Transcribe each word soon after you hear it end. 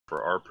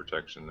for our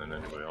protection than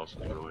anybody else's,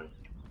 really.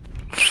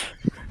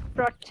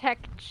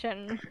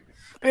 Protection.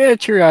 Yeah,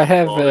 true. I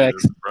have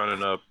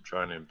running up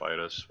trying to invite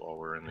us while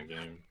we're in the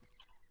game.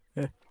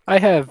 I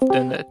have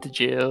done that to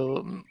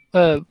jail.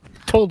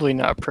 Totally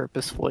not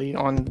purposefully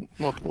on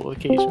multiple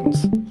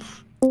occasions.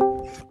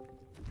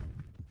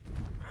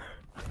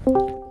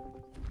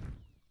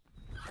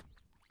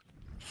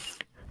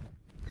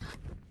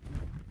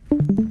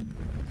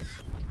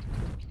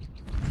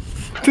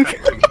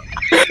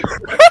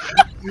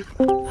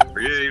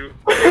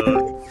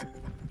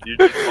 You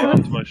just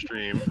paused my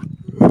stream.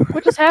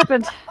 What just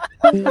happened?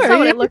 That's not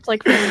what it looked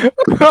like for me.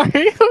 Are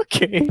you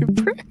okay,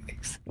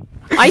 Briggs?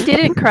 I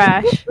didn't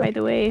crash, by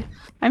the way.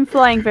 I'm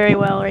flying very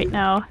well right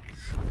now.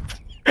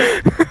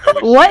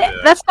 What?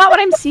 That's not what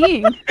I'm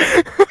seeing.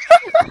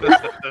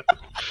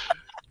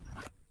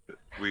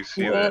 We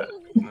see that.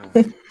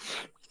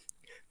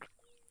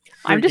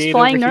 I'm just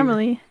flying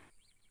normally.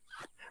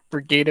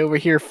 Brigade over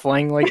here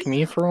flying like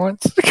me for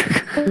once.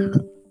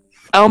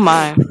 Oh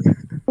my.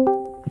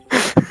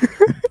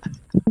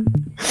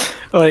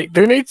 Like,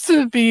 there needs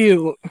to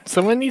be...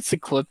 Someone needs to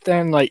clip that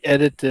and, like,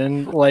 edit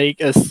in, like,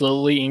 a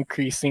slowly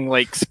increasing,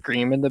 like,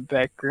 scream in the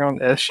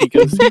background as she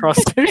goes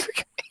across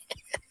the...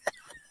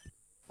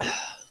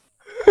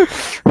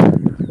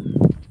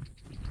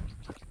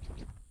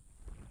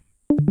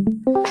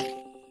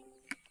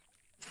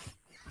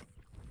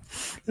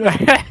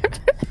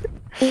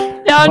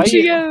 Down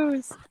she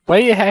goes! Why are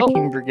you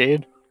hacking,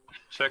 Brigade?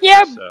 Check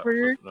this out.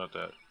 Not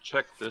that.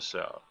 Check this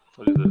out.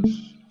 Look at this.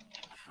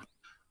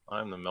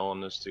 I'm the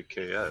Melanistic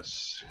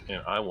KS,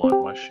 and I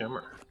want my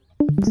shimmer.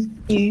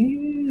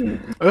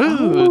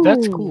 Ooh,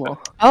 that's cool.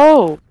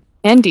 Oh,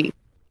 Andy.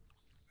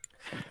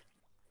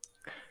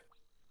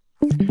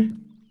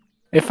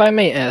 If I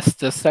may ask,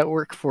 does that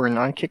work for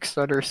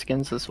non-Kickstarter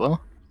skins as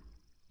well?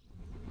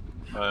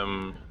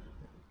 I'm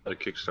a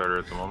Kickstarter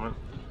at the moment.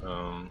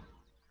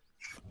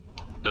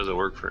 Does it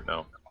work for it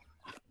now?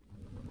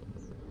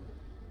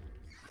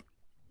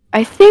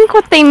 I think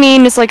what they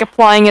mean is like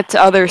applying it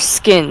to other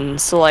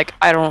skins. So like,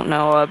 I don't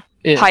know, a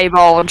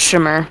piebald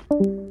shimmer.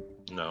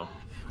 No.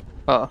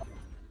 Oh.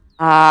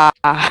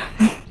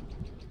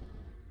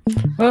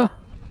 Well.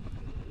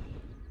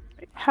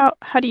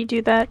 How do you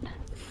do that?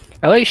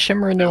 I like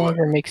shimmer no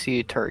longer makes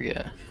you a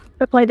target.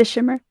 Apply the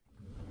shimmer.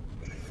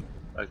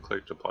 I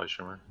clicked apply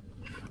shimmer.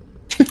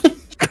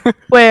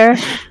 Where?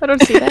 I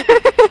don't see that.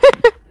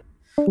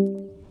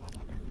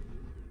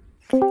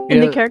 In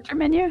the character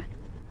menu?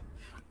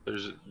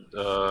 There's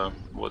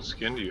what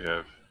skin do you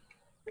have?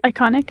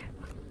 Iconic.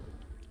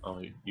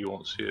 Oh, you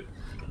won't see it.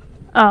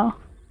 Oh.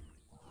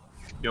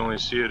 You only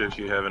see it if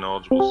you have an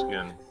eligible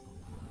skin.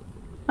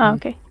 Oh,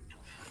 okay.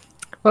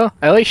 Well,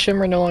 I like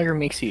shimmer no longer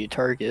makes you a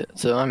target,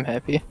 so I'm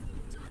happy.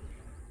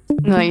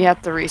 No, you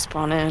have to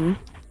respawn in.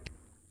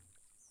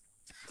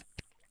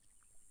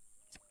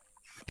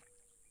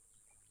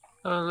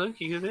 Oh,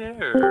 looky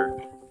there.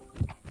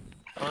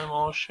 I'm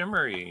all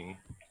shimmery.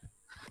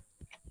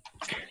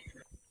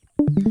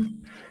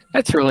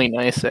 That's really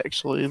nice,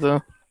 actually,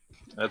 though.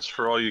 That's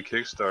for all you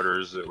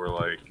Kickstarters that were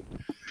like,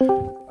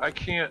 I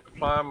can't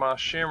buy my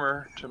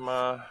shimmer to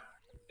my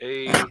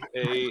A.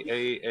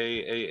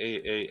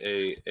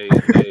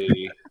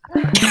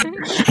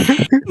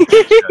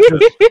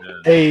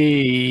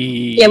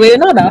 Yeah, we were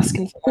not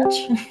asking for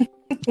much.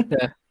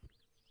 Yeah.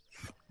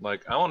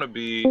 Like, I want to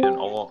be an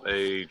all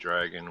A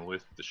dragon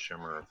with the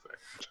shimmer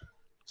effect.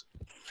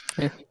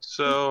 Yeah.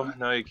 So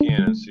now you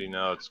can't. See,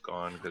 now it's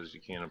gone because you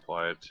can't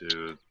apply it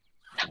to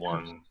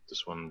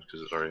this one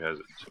because it already has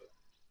it.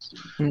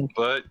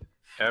 But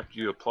after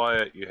you apply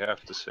it, you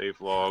have to save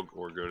log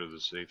or go to the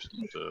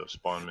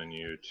spawn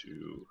menu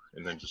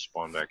and then just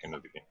spawn back into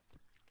the game.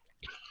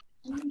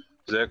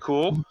 Is that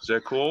cool? Is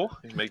that cool?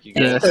 Make you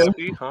guys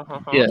happy?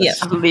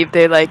 Yes. I believe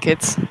they like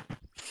it.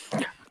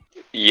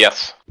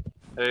 Yes.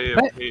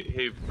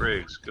 Hey,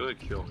 Briggs, go ahead,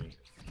 kill me.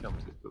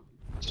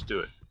 Let's do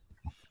it.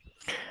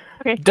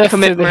 Okay.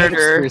 Commit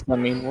murder. I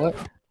mean, what?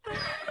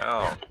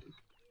 Ow.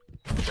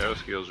 Shadow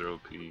scales are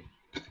OP.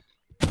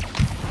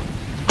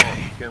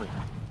 Oh, kill me.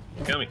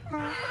 Kill me.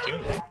 Kill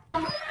me.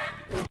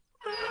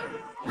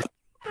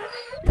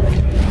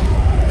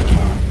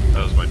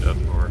 That was my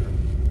death roar.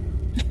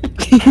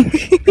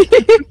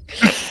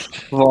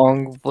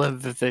 Long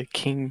live the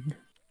king.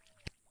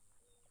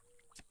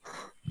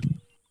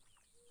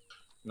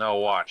 Now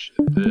watch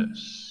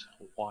this.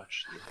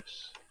 Watch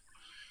this.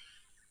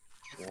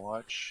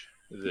 Watch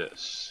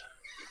this.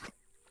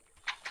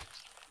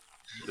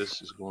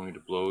 This is going to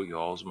blow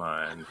y'all's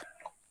mind.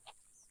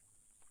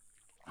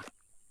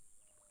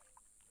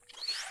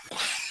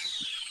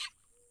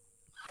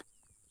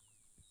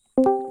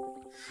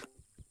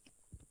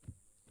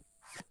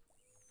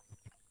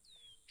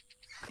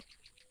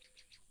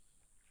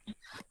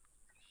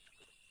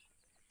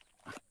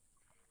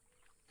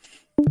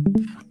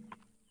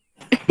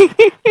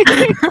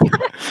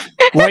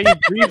 Why are you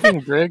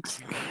breathing,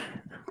 Briggs?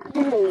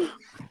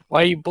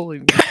 Why are you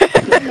bullying me?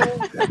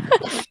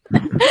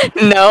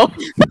 No.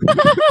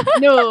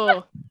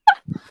 No.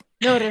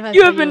 No,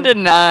 You have been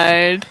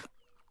denied.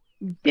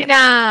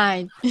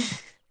 Denied.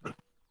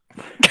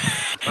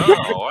 Oh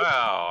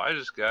wow! I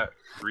just got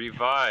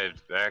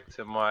revived back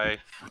to my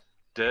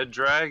dead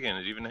dragon.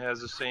 It even has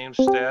the same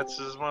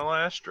stats as my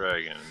last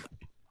dragon.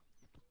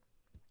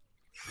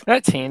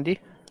 That's handy.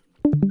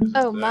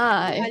 Oh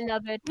my. I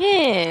love it.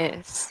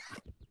 Yes.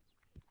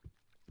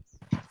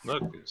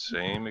 Look,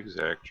 same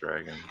exact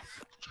dragon.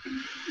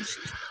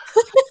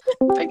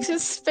 Biggs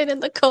is spinning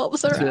the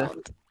corpse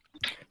around.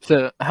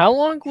 So how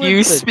long would You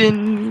the-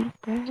 spin.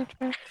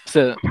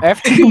 So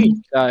after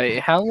you die,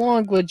 how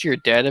long would your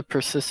data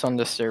persist on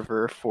the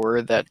server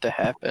for that to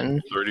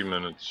happen? 30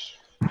 minutes.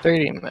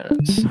 30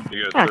 minutes.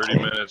 You got 30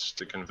 Okay. minutes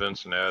to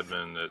convince an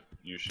admin that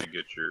you should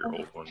get your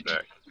old one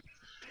back.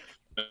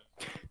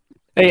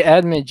 Hey,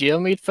 admin, Geo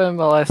made fun of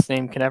my last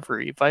name. Can I have a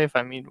revive?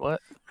 I mean, what?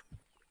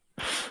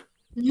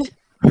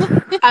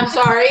 I'm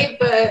sorry,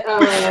 but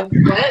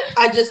what?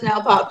 I just now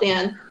popped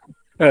in.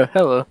 Oh,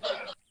 hello.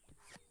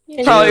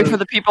 Probably for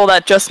the people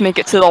that just make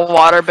it to the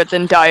water but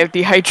then die of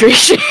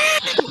dehydration.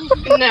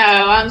 No,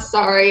 I'm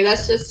sorry.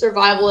 That's just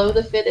survival of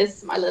the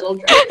fittest, my little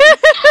dragon.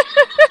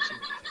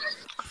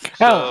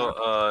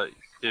 So,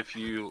 if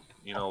you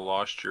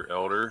lost your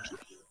elder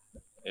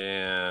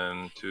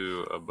and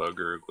to a bug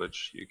or a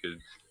glitch, you could.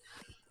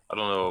 I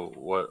don't know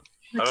what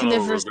we're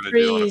going to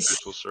do on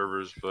official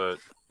servers, but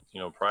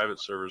private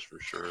servers for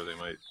sure. They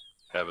might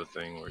have a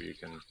thing where you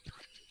can,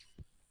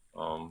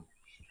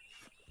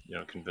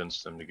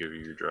 convince them to give you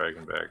your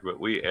dragon back. But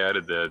we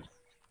added that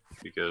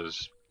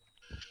because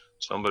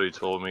somebody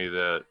told me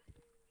that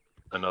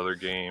another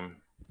game.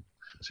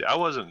 See, I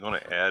wasn't going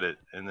to add it,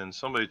 and then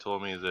somebody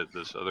told me that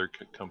this other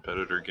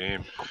competitor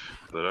game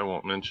that I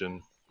won't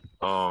mention,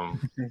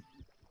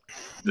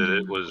 that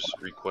it was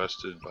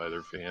requested by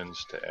their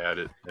fans to add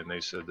it, and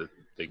they said that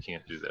they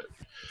can't do that.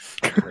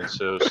 And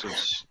so,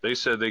 since they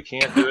said they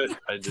can't do it,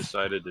 I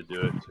decided to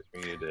do it. It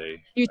took me a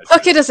day. You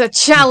took it as a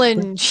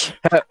challenge.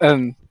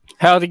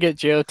 How to get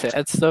Joe to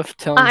add stuff?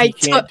 Tell him he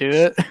can't do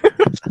it.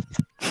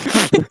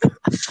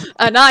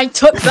 And I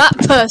took that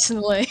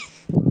personally.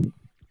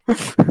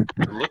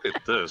 Look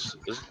at this.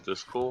 Isn't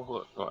this cool?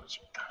 Look, watch.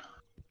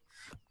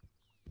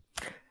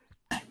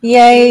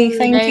 Yay,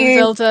 thank Name you.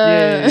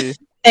 filter. Yay.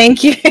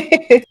 Thank you.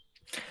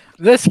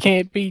 This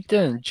can't be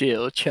done,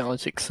 Jill.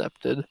 Challenge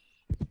accepted.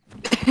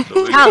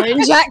 So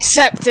Challenge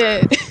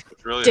accepted. It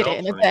really Did it helps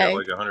in a when you got day.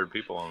 like 100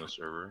 people on the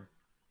server.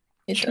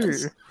 It True.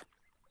 does.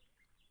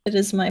 It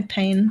is my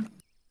pain.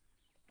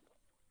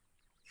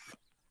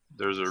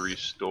 There's a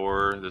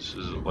restore. This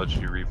is lets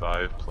you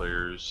revive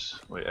players.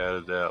 We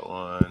added that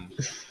one.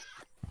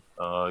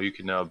 You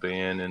can now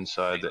ban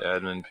inside the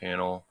admin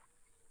panel,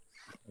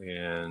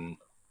 and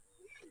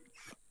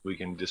we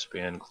can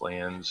disband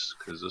clans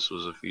because this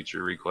was a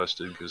feature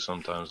requested because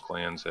sometimes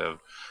clans have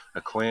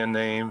a clan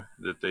name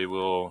that they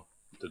will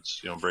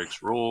that's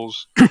breaks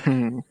rules,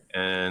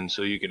 and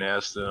so you can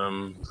ask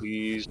them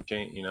please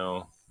change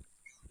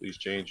please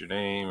change your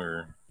name,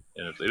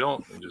 and if they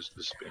don't, then just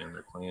disband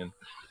their clan.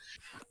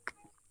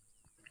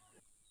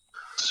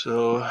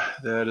 So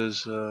that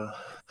is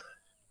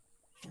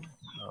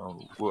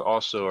we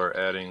also are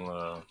adding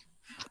a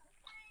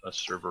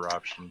server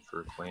option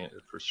for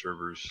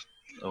servers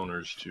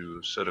owners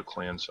to set a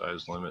clan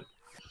size limit,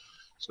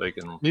 so they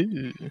can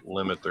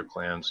limit their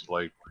clans to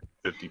like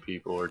 50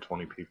 people or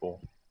 20 people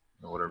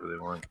or whatever they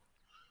want.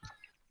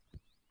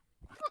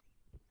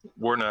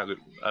 We're not.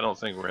 I don't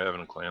think we're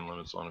having a clan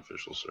limits on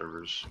official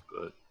servers,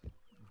 but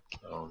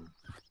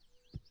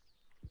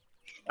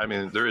I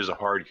mean there is a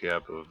hard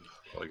cap of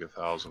like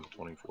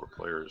 1,024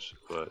 players,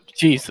 but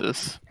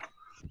Jesus.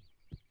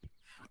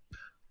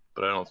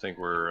 But I don't think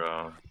we're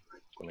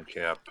going to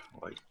cap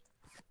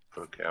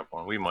put a cap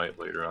on. We might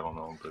later, I don't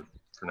know, but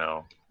for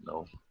now,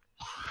 no.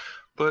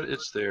 But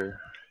it's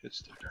there.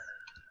 It's there.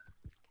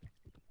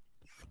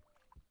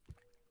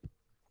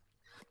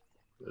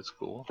 That's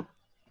cool.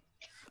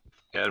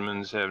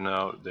 Admins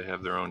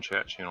have their own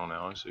chat channel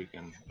now, so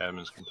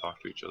admins can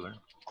talk to each other.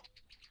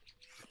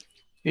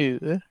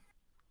 Ew.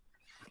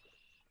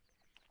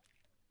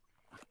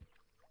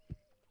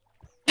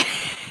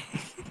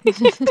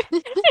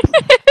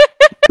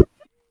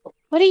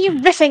 What are you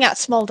riffing at,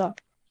 small dog?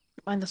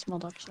 Mind the small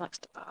dog, she likes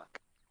to bark.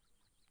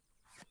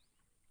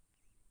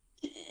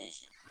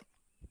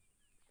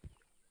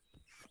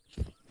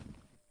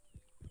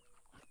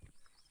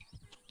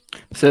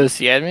 So is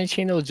the admin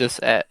channel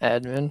just at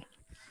admin?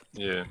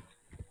 Yeah.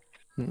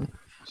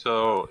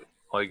 So,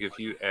 like, if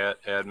you add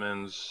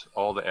admins,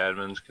 all the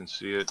admins can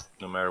see it,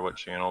 no matter what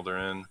channel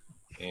they're in,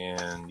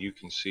 and you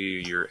can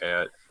see your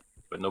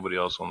but nobody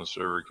else on the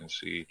server can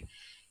see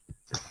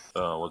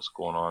what's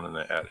going on in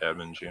the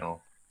admin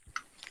channel.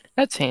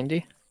 That's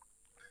handy.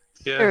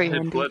 Yeah, Very it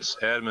handy. lets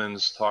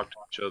admins talk to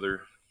each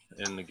other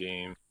in the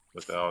game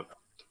without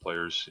the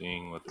players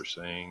seeing what they're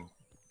saying,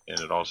 and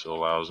it also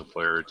allows a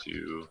player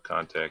to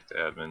contact the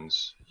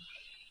admins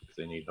if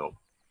they need help.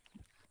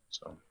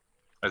 So,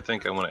 I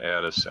think I want to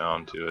add a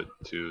sound to it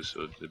too,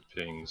 so it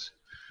pings.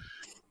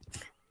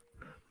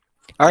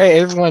 Alright,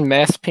 everyone,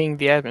 mass ping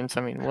the admins.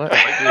 I mean, what?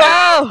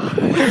 That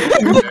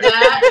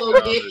will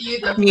get you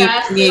the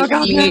fastest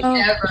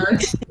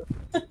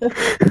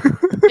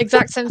ever.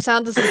 Exact same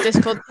sound as the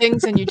Discord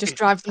things, and you just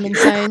drive them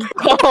insane.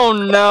 Oh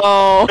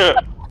no!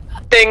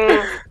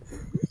 Ding!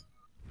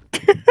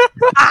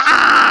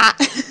 Ah!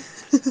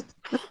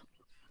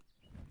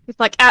 It's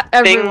like at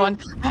everyone.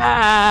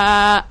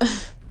 Ah!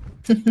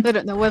 They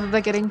don't know whether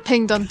they're getting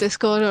pinged on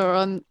Discord or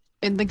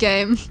in the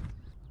game.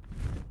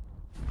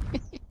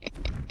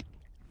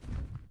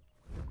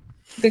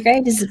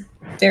 Brigade is a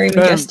very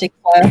majestic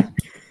flyer.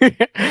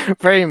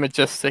 Very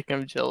majestic.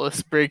 I'm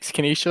jealous. Briggs,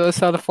 can you show us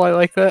how to fly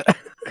like that?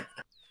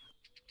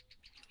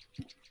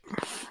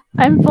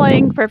 I'm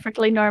flying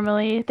perfectly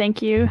normally,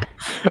 thank you.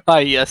 Ah,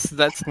 yes,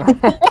 that's not.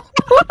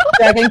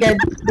 Dragon Guard.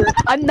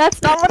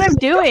 That's not what I'm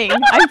doing.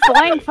 I'm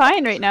flying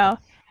fine right now.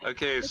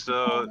 Okay,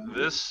 so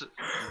this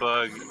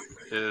bug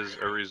is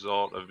a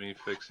result of me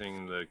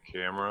fixing the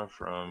camera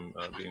from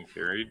being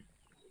carried,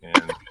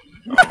 and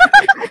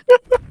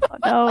Oh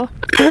no.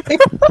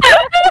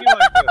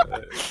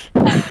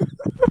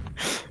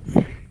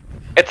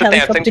 It's a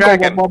dancing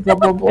dragon.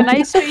 Can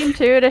I stream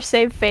too to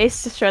save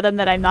face to show them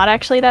that I'm not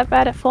actually that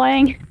bad at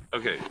flying?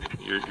 Okay,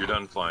 you're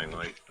done flying,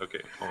 like,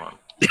 okay, hold on.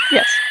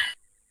 Yes.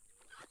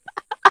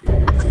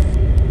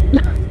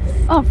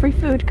 Oh, free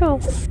food,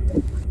 cool.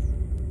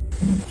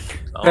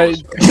 I'll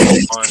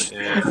just on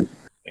in,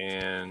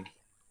 and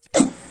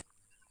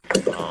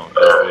oh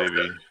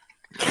baby.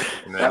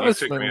 And then you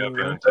pick me up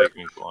and take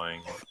me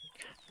flying.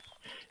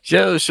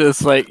 Joe's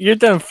just like, you're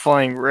done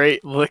flying,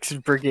 right? Looks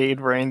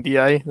Brigade right in the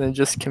eye, then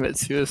just commit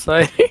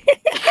suicide.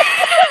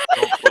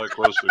 Don't fly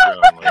close to the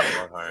ground, like a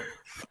lot higher.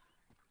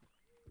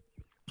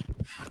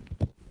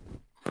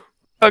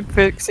 Bug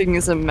fixing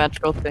is a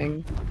magical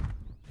thing.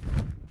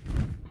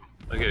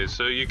 Okay,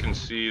 so you can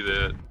see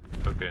that.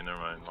 Okay, never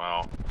mind.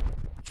 Wow.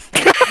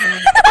 Hey,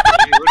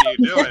 what are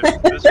you doing?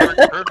 This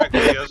worked perfectly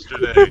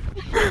yesterday.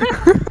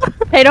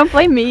 Hey, don't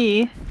blame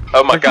me.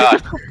 Oh my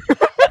god.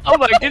 Oh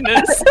my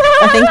goodness!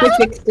 I think we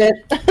fixed it.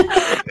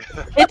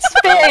 It's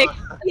fixed!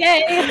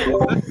 Yay!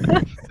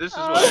 This is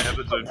what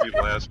happens when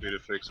people ask me to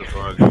fix a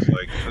bug. It's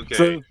like, okay,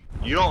 So-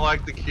 you don't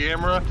like the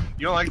camera?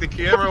 You don't like the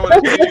camera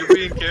when you're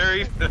being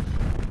carried?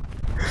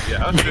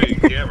 Yeah, I'll show you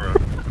the camera.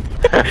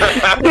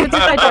 It's if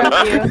I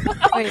drop you.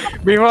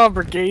 Wait, Meanwhile,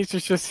 Brigade's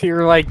is just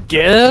here like,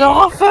 get it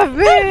off of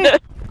me!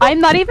 I'm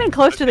not even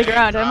close to the Okay,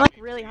 ground. I'm drop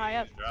like really high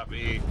up. Drop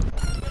me.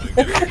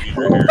 Get a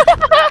computer here.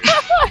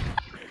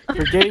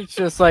 Brigade's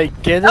just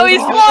like, get it Oh,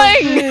 he's off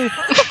flying! of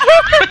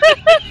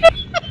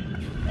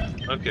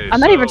me! Okay, I'm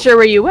not even sure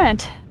where you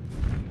went.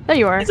 There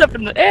you are. He's up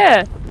in the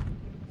air.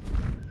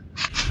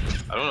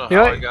 I don't know You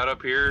how know I got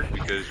up here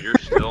because you're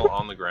still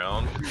on the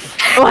ground.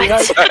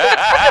 What?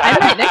 I'm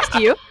right next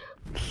to you.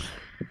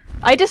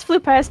 I just flew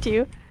past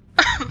you.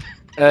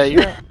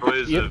 You're,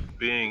 Ways Yep. of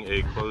being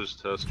a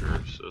closed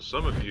tester. So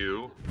some of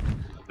you,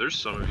 there's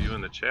some of you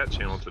in the chat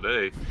channel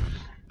today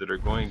that are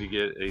going to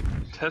get a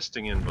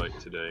testing invite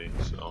today,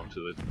 so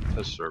to the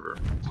test server.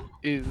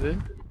 is it?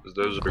 Because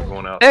those are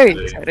going out Very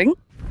today. exciting.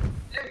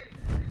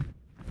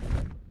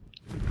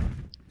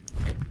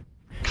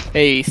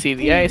 Hey, you see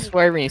the Ice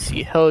Wyvern, you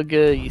see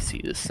Helga, you see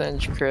the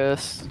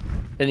Sengecrest,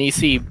 and you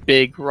see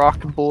Big Rock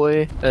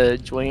Boy,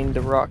 Dwayne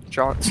the Rock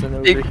Johnson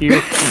over Big-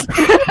 here.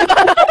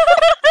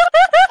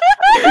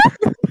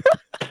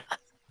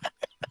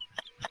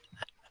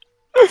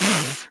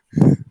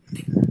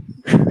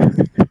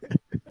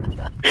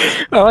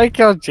 I like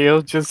how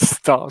Jail just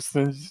stops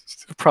and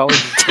probably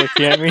just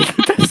looking at me.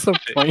 That's so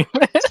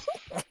pointless.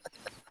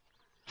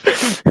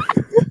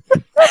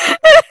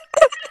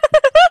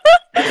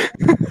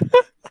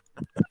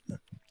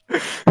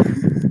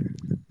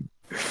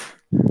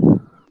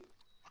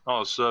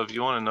 Oh, so if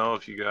you want to know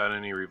if you got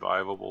any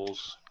revivables,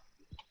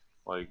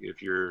 like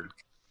if you're,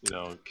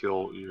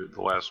 the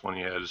last one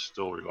you had is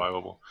still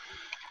revivable,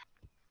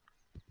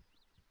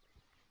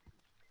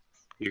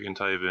 you can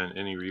type in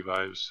any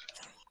revives.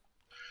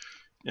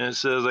 And it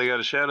says I got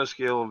a shadow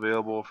scale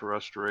available for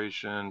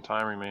restoration,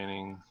 time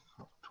remaining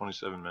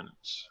 27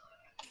 minutes.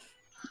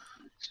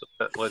 So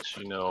that lets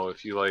you know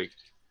if you like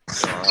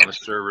on a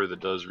server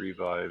that does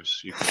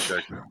revives, you can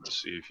check to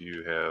see if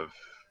you have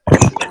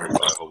anything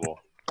revivable.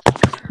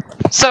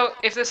 So,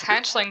 if this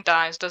hatchling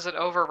dies, does it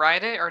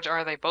override it, or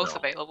are they both No.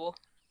 available?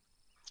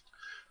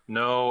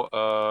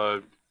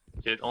 No,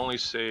 it only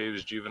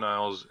saves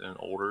juveniles and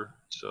older,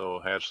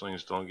 so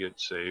hatchlings don't get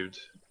saved.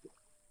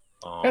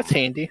 That's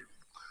handy.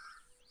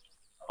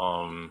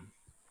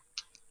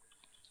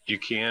 You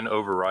can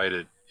override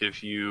it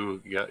if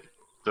you got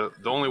the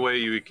only way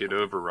you could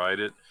override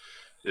it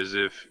is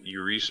if you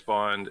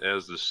respawned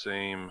as the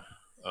same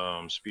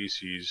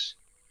species,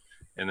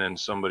 and then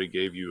somebody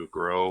gave you a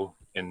grow,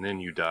 and then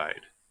you died,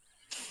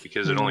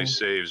 because it only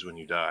saves when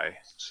you die.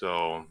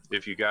 So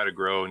if you got a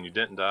grow and you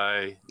didn't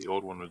die, the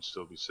old one would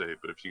still be saved.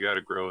 But if you got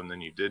a grow and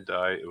then you did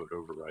die, it would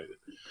override it.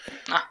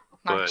 Ah,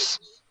 nice.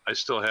 But I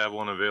still have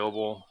one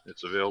available.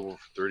 It's available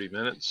for 30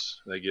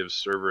 minutes. That gives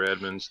server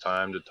admins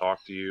time to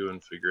talk to you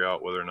and figure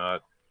out whether or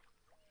not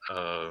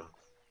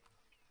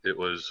it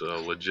was a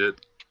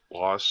legit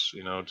loss,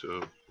 you know,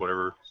 to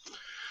whatever.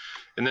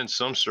 And then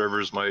some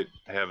servers might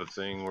have a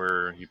thing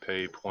where you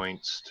pay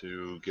points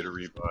to get a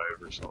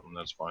revive or something.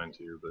 That's fine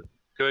too. But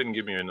go ahead and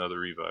give me another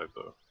revive,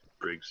 though,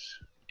 Briggs.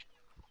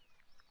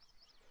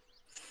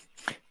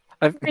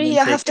 I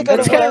have to go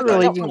to work.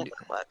 Really I don't want to go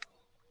to work.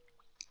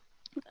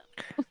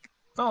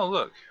 Oh,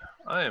 look.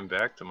 I am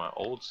back to my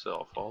old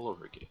self all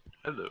over again.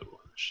 Hello,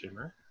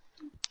 Shimmer.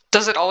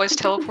 Does it always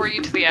teleport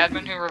you to the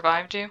admin who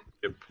revived you?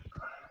 Yep.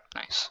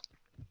 Nice.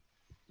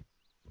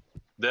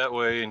 That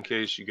way, in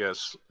case you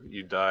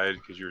died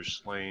because you were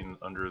slain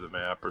under the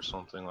map or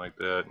something like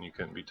that, and you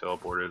couldn't be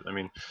teleported. I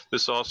mean,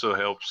 this also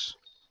helps.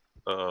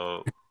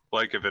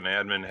 Like if an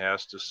admin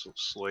has to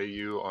slay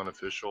you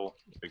unofficial,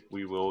 like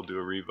we will do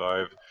a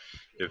revive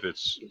if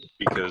it's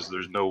because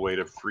there's no way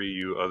to free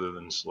you other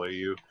than slay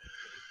you.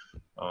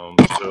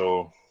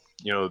 So,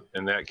 you know,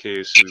 in that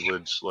case, we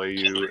would slay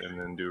you and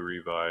then do a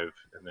revive,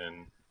 and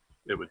then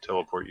it would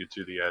teleport you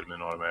to the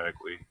admin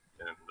automatically,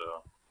 and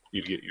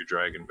you'd get your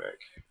dragon back.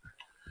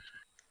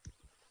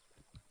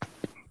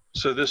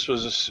 So this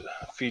was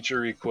a feature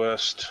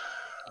request,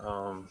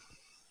 and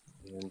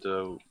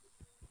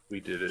we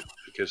did it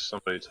because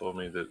somebody told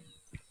me that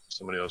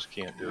somebody else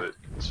can't do it,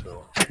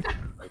 so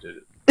I did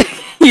it.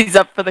 He's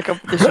up for the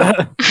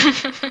competition.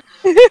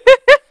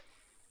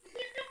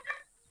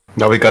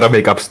 Now we gotta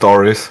make up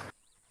stories.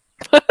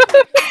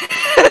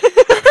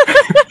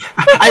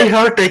 I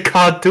heard they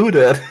can't do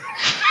that.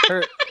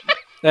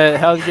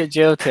 How to get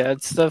jail to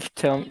add stuff?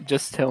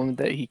 Just tell him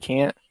that he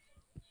can't.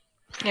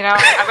 You know,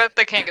 I bet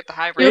they can't get the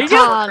hybrid You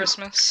before can't.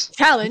 Christmas.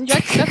 Challenge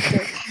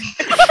accepted.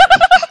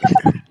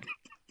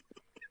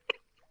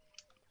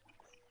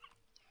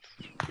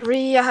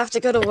 I have to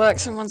go to work.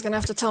 Someone's gonna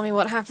have to tell me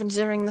what happened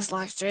during this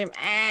live stream.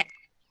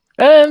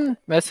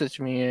 Message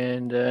me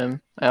and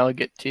I'll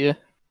get to you.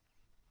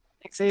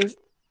 Thanks, Eve.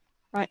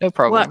 Right. No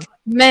problem. Work.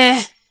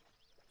 Meh.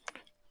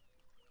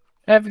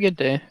 Have a good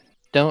day.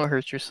 Don't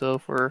hurt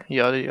yourself or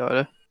yada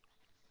yada.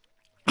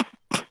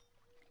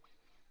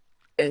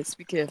 Yes,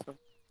 be careful.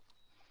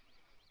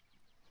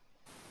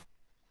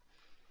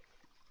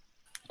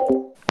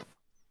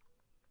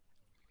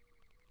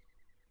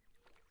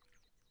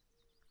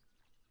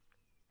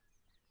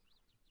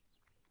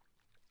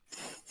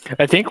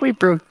 I think we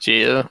broke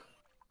Geo.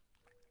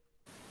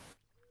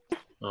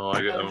 Oh,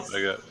 I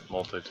got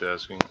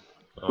multitasking.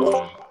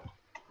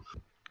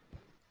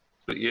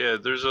 But yeah,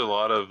 there's a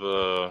lot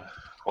of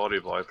quality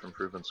of life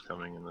improvements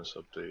coming in this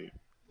update,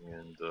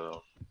 and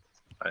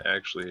I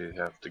actually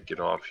have to get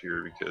off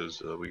here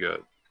because we got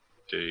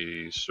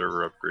a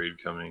server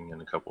upgrade coming in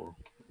a couple,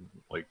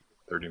 like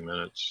 30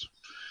 minutes.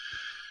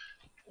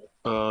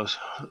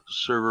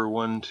 Server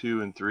 1,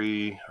 2, and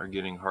 3 are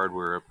getting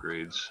hardware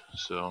upgrades,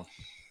 so.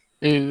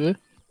 Ooh.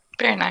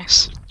 Very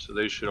nice. So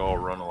they should all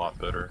run a lot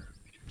better.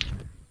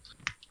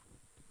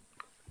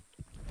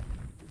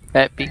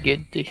 That'd be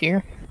good to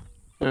hear.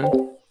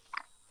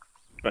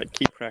 Right,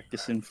 keep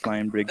practicing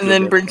flying, Briggs. And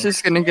then Briggs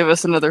is gonna give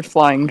us another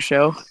flying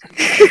show.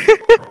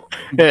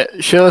 Yeah,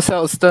 show us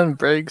how it's done,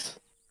 Briggs.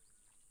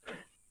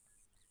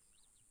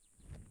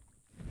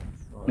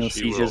 No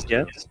seizures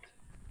yet?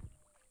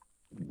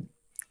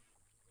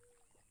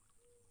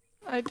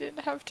 I didn't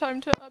have time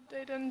to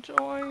update and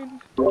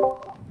join.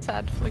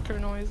 Sad flicker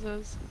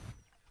noises.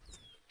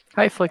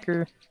 Hi,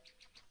 Flicker.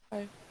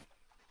 Hi.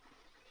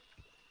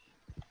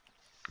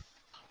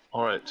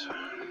 Alright.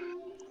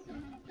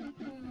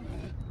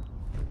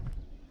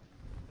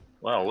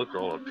 Wow, look at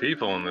all the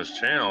people in this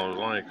channel. There's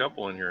only a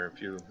couple in here a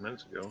few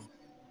minutes ago.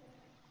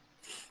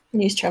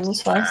 News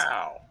travels fast.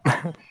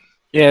 Wow.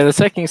 Yeah, the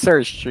second you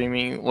started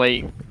streaming,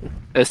 like,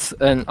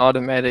 an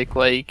automatic,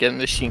 like, a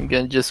machine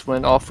gun just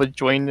went off with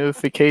join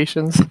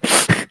notifications.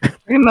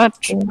 Pretty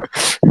much.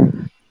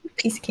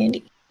 Piece of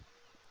candy.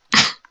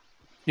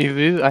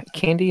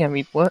 Candy? I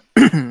mean, what?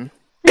 The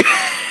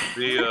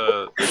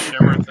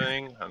shimmer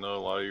thing, I know a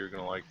lot of you are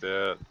going to like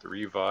that. The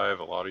revive,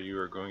 a lot of you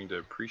are going to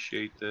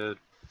appreciate that.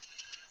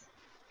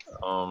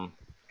 A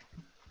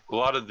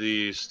lot of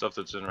the stuff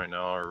that's in right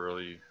now are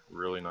really,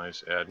 really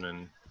nice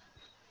admin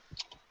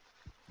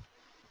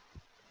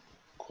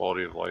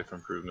quality of life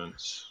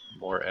improvements,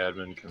 more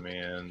admin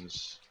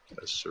commands,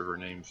 a server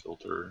name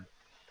filter.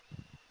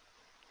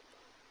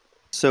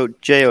 So,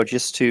 Jo,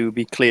 just to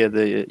be clear,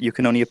 you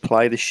can only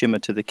apply the shimmer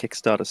to the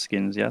Kickstarter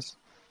skins, yes?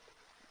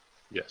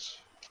 Yes.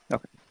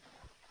 Okay.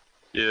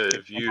 Yeah,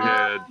 if you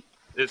had,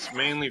 it's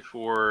mainly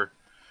for,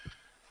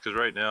 because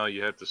right now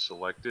you have to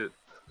select it,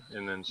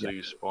 and then so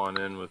you spawn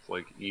in with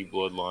like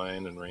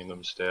E-Bloodline and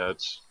random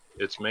stats.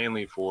 It's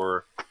mainly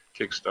for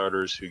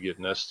Kickstarters who get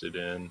nested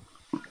in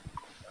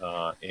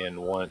and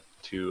want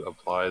to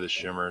apply the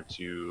shimmer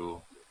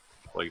to,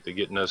 like, they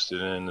get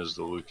nested in as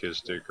the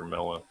Leucistic or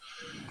Mela,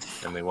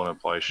 and they want to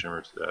apply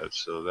shimmer to that.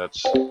 So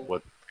that's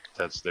what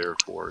that's there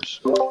for.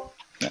 So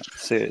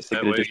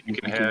that way you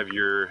can have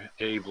your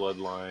A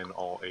bloodline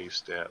all A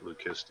stat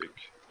Leucistic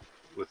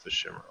with the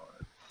shimmer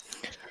on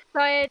it.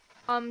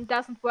 So it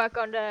doesn't work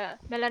on the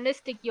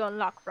melanistic you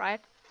unlock,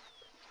 right?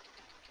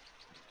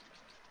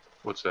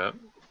 What's that?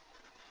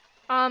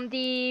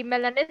 The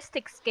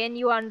melanistic skin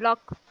you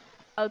unlock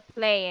while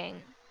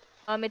playing.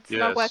 It's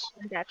not working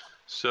Yes. on that.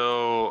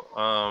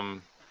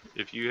 So,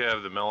 if you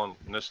have the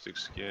melanistic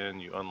skin,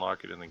 you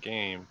unlock it in the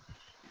game.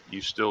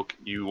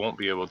 You won't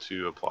be able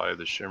to apply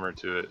the shimmer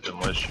to it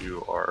unless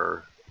you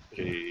are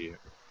a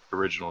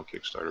original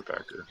Kickstarter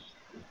backer.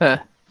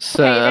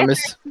 So Okay, I'm that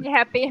makes me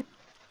happy.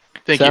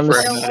 Thank So you for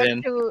I don't adding that want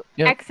in. to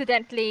Yep.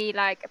 accidentally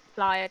like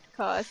apply it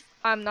because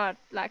I'm not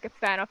like a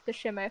fan of the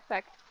shimmer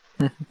effect.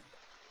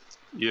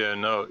 Yeah,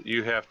 no,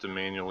 you have to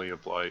manually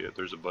apply it.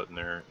 There's a button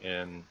there,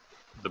 and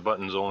the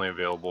button's only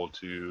available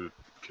to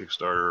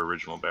Kickstarter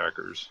original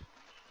backers.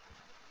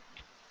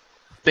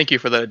 Thank you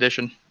for that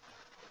addition.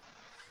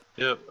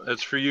 Yep,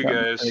 that's for you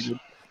guys.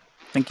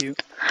 Thank you.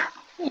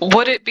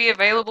 Would it be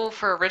available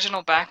for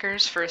original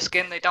backers for a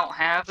skin they don't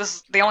have? This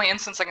is the only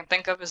instance I can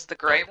think of is the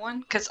gray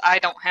one, because I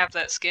don't have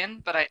that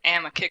skin, but I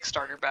am a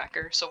Kickstarter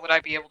backer. So would I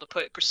be able to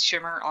put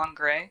shimmer on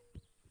gray?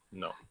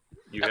 No,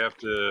 you have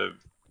to.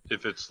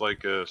 If it's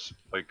like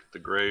the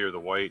gray or the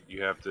white,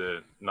 you have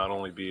to not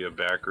only be a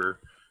backer,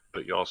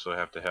 but you also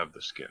have to have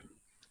the skin.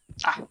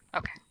 Ah,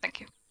 okay, thank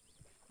you.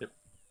 Yep.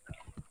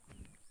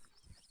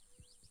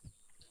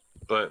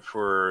 But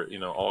for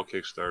all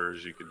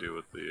Kickstarters, you could do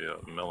with the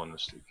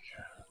melanistic.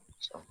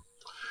 So.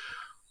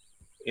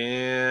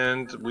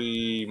 And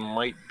we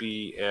might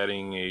be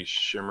adding a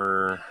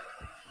shimmer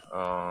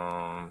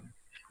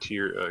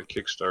tier,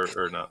 Kickstarter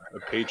or not a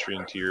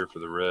Patreon tier for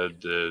the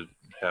red to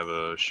have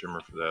a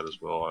shimmer for that as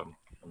well. I'm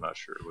not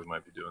sure. We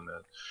might be doing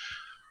that.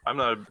 I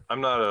know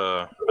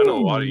a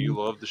lot of you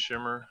love the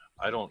shimmer.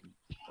 I don't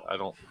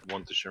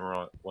want the shimmer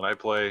on when I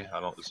play. I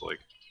don't. It's like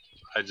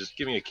I just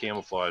give me a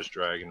camouflage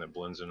dragon that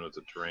blends in with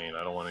the terrain.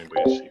 I don't want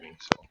anybody to see me.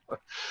 So,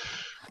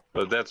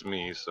 but that's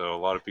me. So a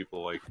lot of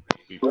people like to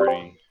be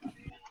pretty.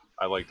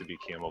 I like to be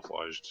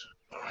camouflaged.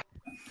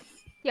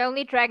 The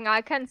only dragon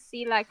I can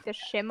see like the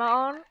shimmer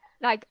on,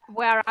 like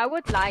where I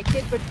would like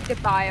it would be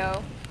the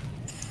bio.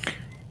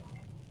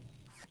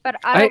 But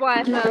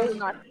otherwise I'm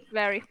not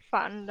very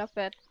fond of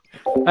it.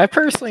 I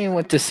personally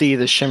want to see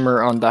the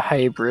shimmer on the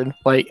hybrid.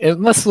 Like, it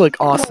must look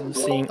awesome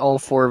seeing all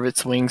 4 of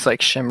its wings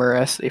like shimmer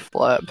as they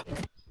flap.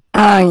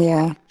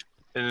 Yeah.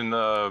 And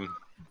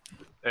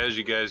as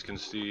you guys can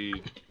see,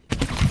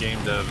 game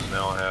devs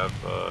now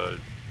have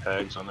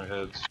tags on their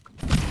heads.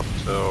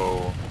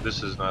 So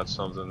this is not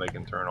something they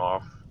can turn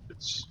off.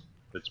 It's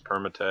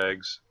perma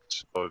tags.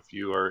 So if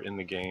you are in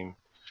the game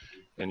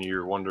and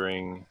you're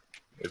wondering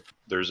if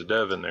there's a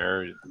dev in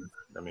there,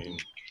 I mean,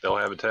 they'll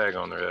have a tag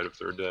on their head if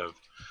they're a dev.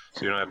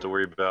 So you don't have to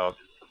worry about.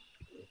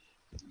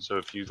 So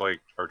if you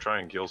are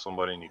trying to kill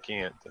somebody and you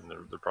can't, then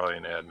they're probably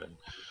an admin.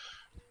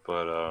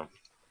 But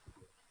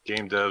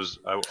game devs,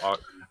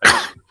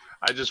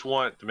 I just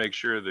want to make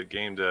sure that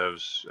game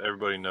devs,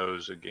 everybody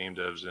knows that game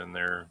devs in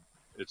there.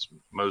 It's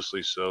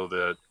mostly so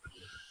that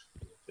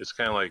it's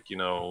kind of like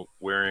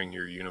wearing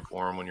your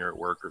uniform when you're at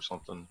work or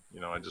something.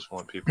 I just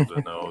want people to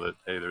know that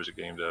hey, there's a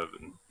game dev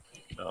and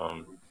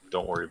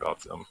don't worry about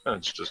them.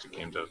 It's just a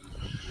game dev.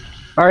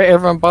 All right,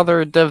 everyone,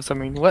 bother devs. I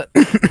mean, what?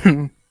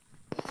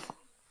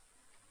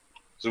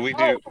 So we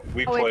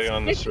play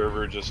on the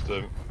server just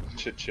to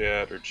chit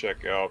chat or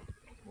check out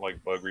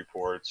like bug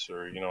reports,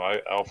 or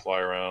I'll fly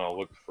around. I'll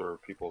look for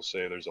people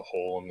say there's a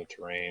hole in the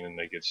terrain and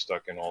they get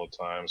stuck in all the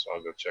time, so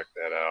I'll go check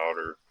that out,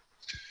 or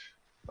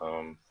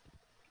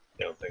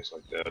things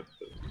like that.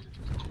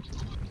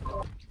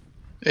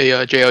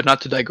 Hey, Jo,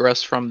 not to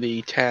digress from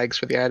the tags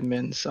for the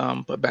admins,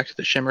 but back to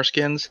the shimmer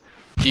skins.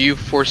 Do you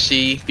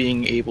foresee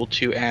being able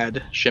to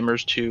add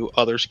shimmers to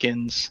other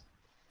skins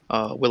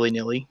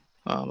willy-nilly,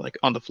 like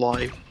on the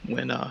fly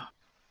when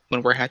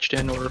we're hatched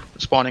in or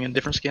spawning in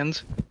different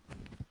skins?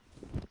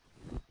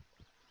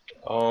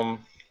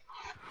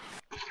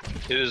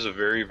 It is a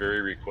very,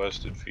 very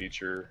requested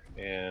feature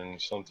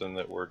and something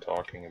that we're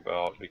talking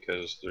about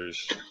because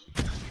there's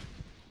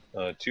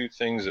 2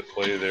 things at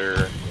play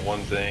there.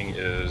 One thing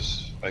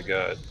is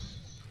I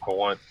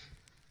want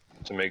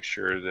to make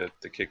sure that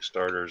the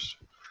Kickstarters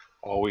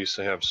always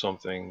have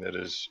something that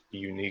is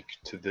unique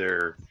to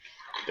their.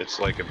 It's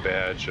like a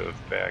badge of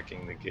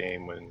backing the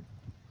game when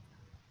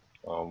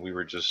we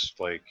were just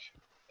like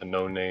a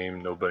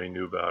no-name, nobody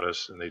knew about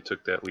us, and they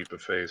took that leap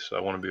of faith. So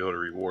I want to be able to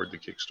reward the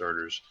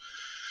Kickstarters.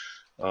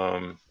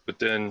 But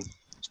then,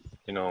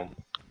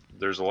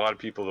 there's a lot of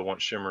people that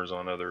want shimmers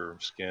on other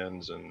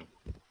skins, and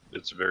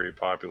it's a very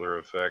popular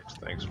effect.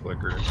 Thanks,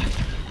 Flickr.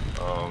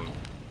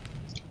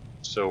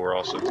 So we're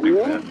also taking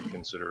that into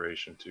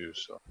consideration too.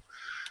 So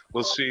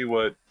we'll see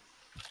what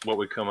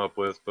we come up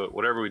with, but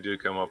whatever we do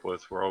come up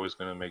with, we're always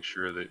going to make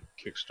sure that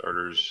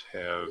Kickstarters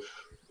have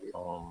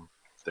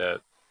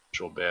that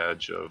actual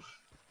badge of,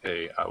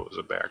 hey, I was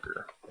a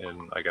backer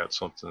and I got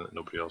something that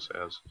nobody else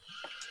has.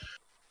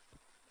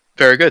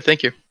 Very good,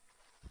 thank you.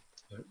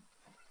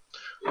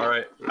 All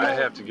right, I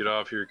have to get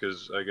off here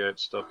because I got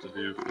stuff to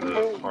do for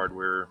the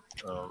hardware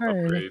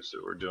upgrades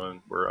that we're doing.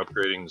 We're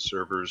upgrading the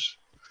servers,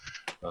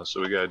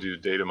 so we got to do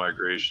data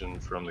migration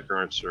from the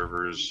current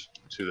servers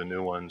to the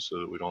new ones so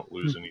that we don't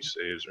lose any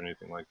saves or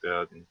anything like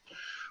that. And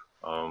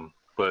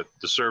but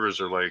the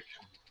servers are like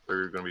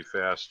they're going to be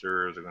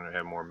faster. They're going to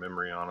have more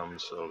memory on them,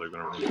 so they're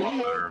going to run a lot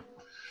better.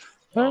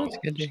 Oh, that's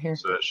good to hear.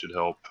 So that should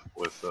help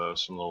with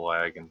some of the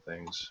lag and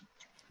things.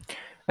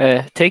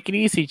 Take it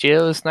easy,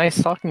 Jill. It's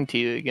nice talking to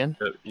you again.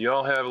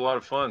 Y'all have a lot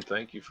of fun.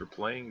 Thank you for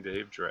playing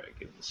Dave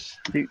Dragons.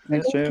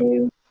 Thanks,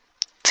 Jill.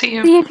 See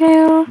you. See you,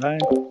 Jill. Bye.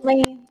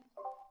 Bye.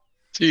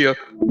 See ya.